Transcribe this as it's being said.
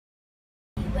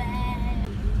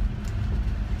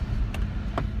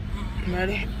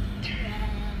Ready?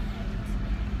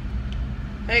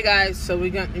 Hey guys, so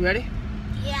you ready?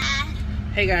 Yeah.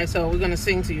 Hey guys, so we're gonna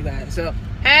sing to you guys. So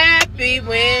happy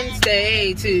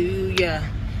Wednesday to ya.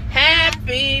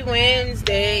 Happy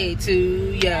Wednesday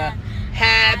to ya.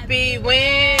 Happy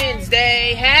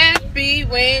Wednesday, happy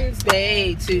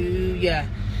Wednesday to ya.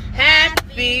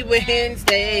 Happy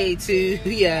Wednesday to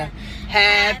ya.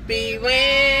 Happy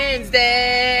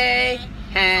Wednesday.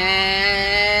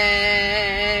 Happy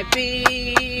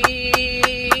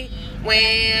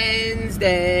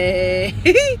Wednesday.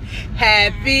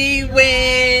 Happy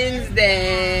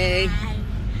Wednesday.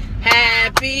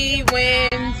 Happy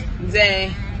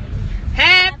Wednesday.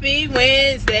 Happy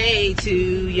Wednesday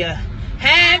to ya.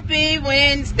 Happy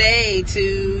Wednesday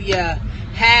to ya.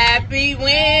 Happy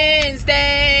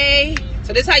Wednesday.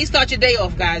 So this is how you start your day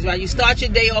off, guys, right? You start your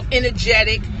day off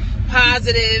energetic,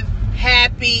 positive,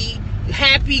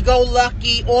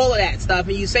 happy-go-lucky, all of that stuff.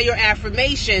 And you say your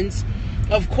affirmations,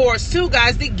 of course, too,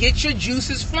 guys, to get your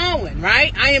juices flowing,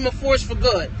 right? I am a force for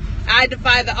good. I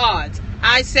defy the odds.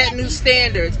 I set new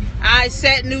standards. I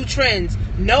set new trends.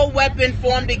 No weapon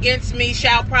formed against me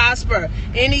shall prosper.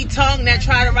 Any tongue that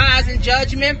try to rise in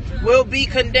judgment will be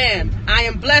condemned. I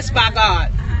am blessed by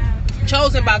God,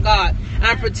 chosen by God.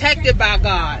 I'm protected by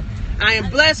God. I am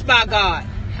blessed by God.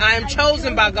 I am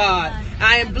chosen by God.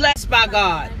 I am blessed by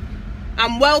God.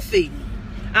 I'm wealthy.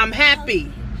 I'm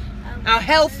happy. I'm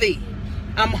healthy.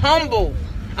 I'm humble.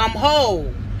 I'm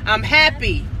whole. I'm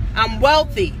happy. I'm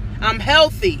wealthy. I'm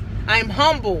healthy. I'm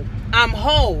humble. I'm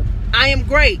whole. I am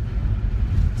great.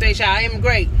 Say, Sha, I am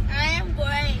great. I am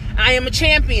great. I am a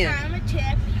champion. I'm a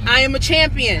champion. I am a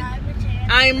champion. I'm a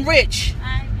champion. I am rich.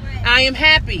 I'm rich. I am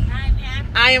happy. I'm happy.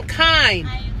 I am kind.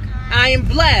 I am kind. I am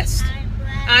blessed. I'm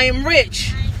blessed. I am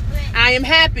rich. I'm rich. I am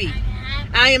happy. I'm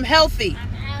happy. I am healthy. I'm healthy.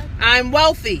 I'm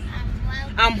wealthy. I'm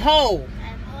wealthy. I'm whole.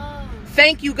 I'm whole.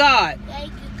 Thank you, God.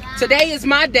 Thank you, God. Today is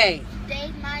my day.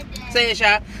 Today's my day. Say it,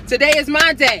 Sha. Today is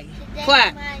my day. Today's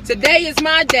Clap. my day. Today is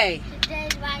my day.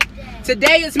 Today's my day.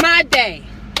 Today is my day.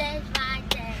 Today's my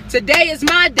day. Today is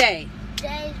my day.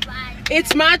 Today's my day.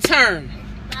 It's my turn.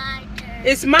 It's my turn.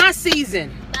 It's my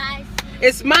season. my season.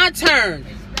 It's my turn.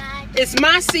 It's my It's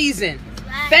my season. It's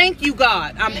my Thank you,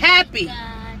 God. I'm Thank happy. you, God.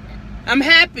 I'm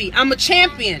happy. I'm a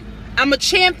champion. I'm a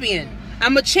champion.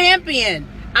 I'm a champion.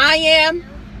 I am.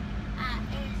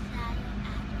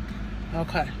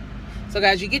 Okay. So,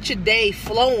 guys, you get your day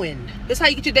flowing. This is how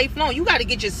you get your day flowing. You got to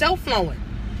get yourself flowing.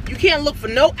 You can't look for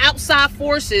no outside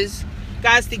forces,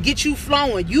 guys, to get you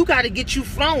flowing. You got to get you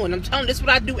flowing. I'm telling you, this is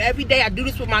what I do every day. I do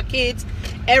this with my kids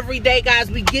every day, guys.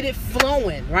 We get it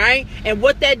flowing, right? And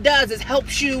what that does is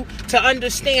helps you to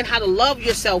understand how to love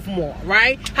yourself more,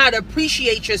 right? How to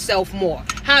appreciate yourself more.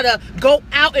 How to go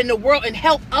out in the world and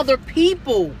help other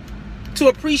people to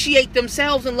appreciate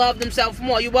themselves and love themselves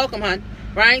more. You're welcome, hon.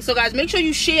 Right? So, guys, make sure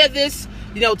you share this.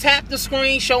 You know, tap the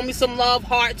screen, show me some love,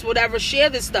 hearts, whatever. Share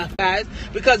this stuff, guys.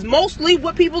 Because mostly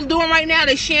what people are doing right now,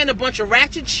 they're sharing a bunch of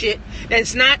ratchet shit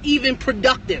that's not even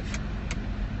productive.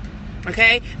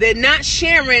 Okay? They're not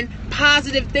sharing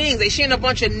positive things. They're sharing a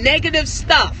bunch of negative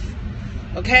stuff.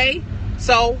 Okay?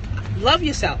 So, love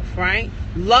yourself, right?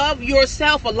 Love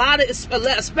yourself.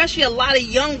 Especially a lot of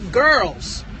young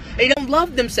girls, they don't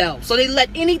love themselves. So they let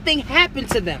anything happen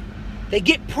to them. They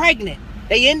get pregnant.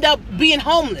 They end up being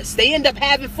homeless. They end up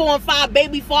having 4 and 5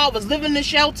 baby fathers living in the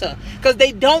shelter because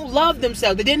they don't love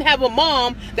themselves. They didn't have a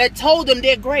mom that told them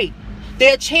they're great.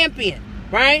 They're a champion,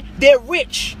 right? They're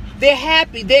rich. They're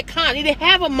happy. They're kind. They didn't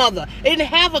have a mother. They didn't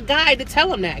have a guy to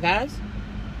tell them that, guys.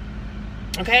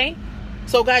 Okay?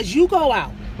 So, guys, you go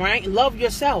out, right? Love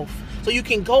yourself so you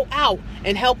can go out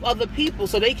and help other people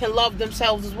so they can love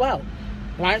themselves as well,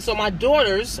 right? So my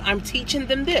daughters, I'm teaching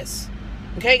them this.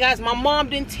 Okay, guys, my mom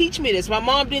didn't teach me this. My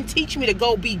mom didn't teach me to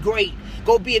go be great,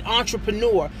 go be an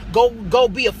entrepreneur, go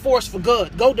be a force for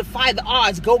good, go defy the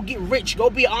odds, go get rich, go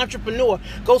be an entrepreneur,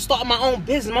 go start my own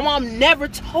business. My mom never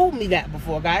told me that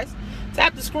before, guys.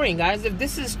 Tap the screen, guys. If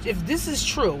this is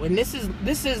true and this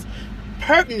is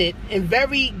pertinent and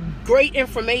very great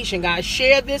information, guys,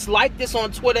 share this, like this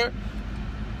on Twitter,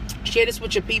 share this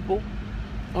with your people.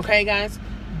 Okay, guys,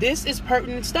 this is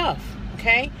pertinent stuff.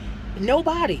 Okay,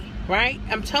 nobody. Right?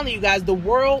 I'm telling you guys, the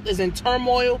world is in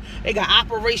turmoil. They got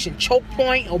Operation Choke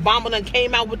Point. Obama done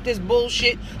came out with this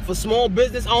bullshit for small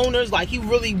business owners. Like he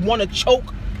really want to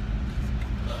choke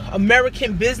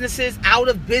American businesses out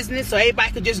of business so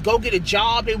everybody could just go get a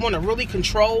job. They want to really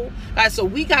control. Guys, so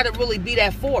we got to really be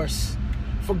that force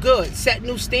for good. Set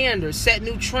new standards, set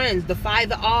new trends, defy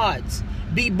the odds,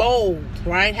 be bold,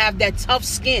 right? Have that tough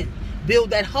skin,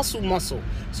 build that hustle muscle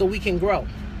so we can grow.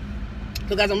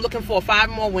 So guys, I'm looking for 5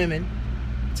 more women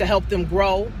to help them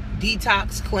grow,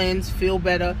 detox, cleanse, feel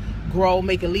better, grow,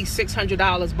 make at least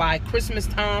 $600 by Christmas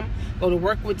time. Go to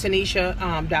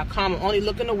workwithtanisha.com. I'm only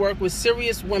looking to work with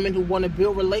serious women who want to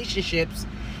build relationships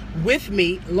with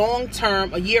me long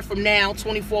term, a year from now,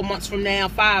 24 months from now,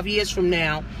 5 years from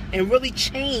now, and really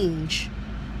change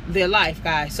their life,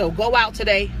 guys. So go out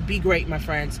today, be great, my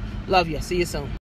friends. Love you. See you soon.